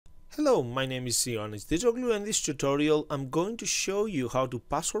Hello, my name is Ioannis Dizoglou, and in this tutorial I'm going to show you how to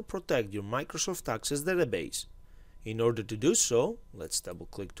password protect your Microsoft Access database. In order to do so, let's double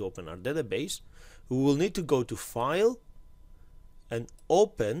click to open our database. We will need to go to File and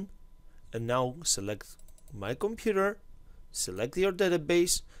Open, and now select My Computer, select your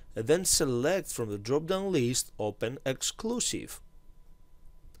database, and then select from the drop-down list Open Exclusive.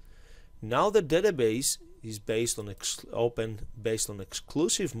 Now the database is based on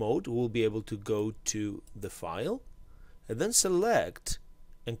exclusive mode. We will be able to go to the file and then select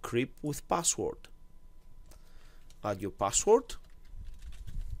Encrypt with password. Add your password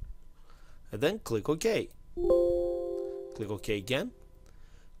and then click OK. Click OK again.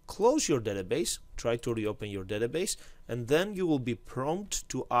 Close your database, try to reopen your database, and then you will be prompted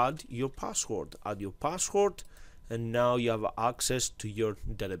to add your password. Add your password, and now you have access to your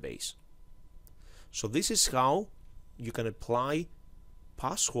database. So this is how you can apply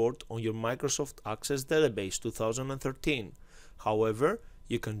password on your Microsoft Access database 2013. However,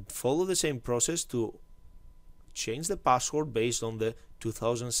 you can follow the same process to change the password based on the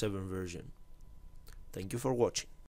 2007 version. Thank you for watching.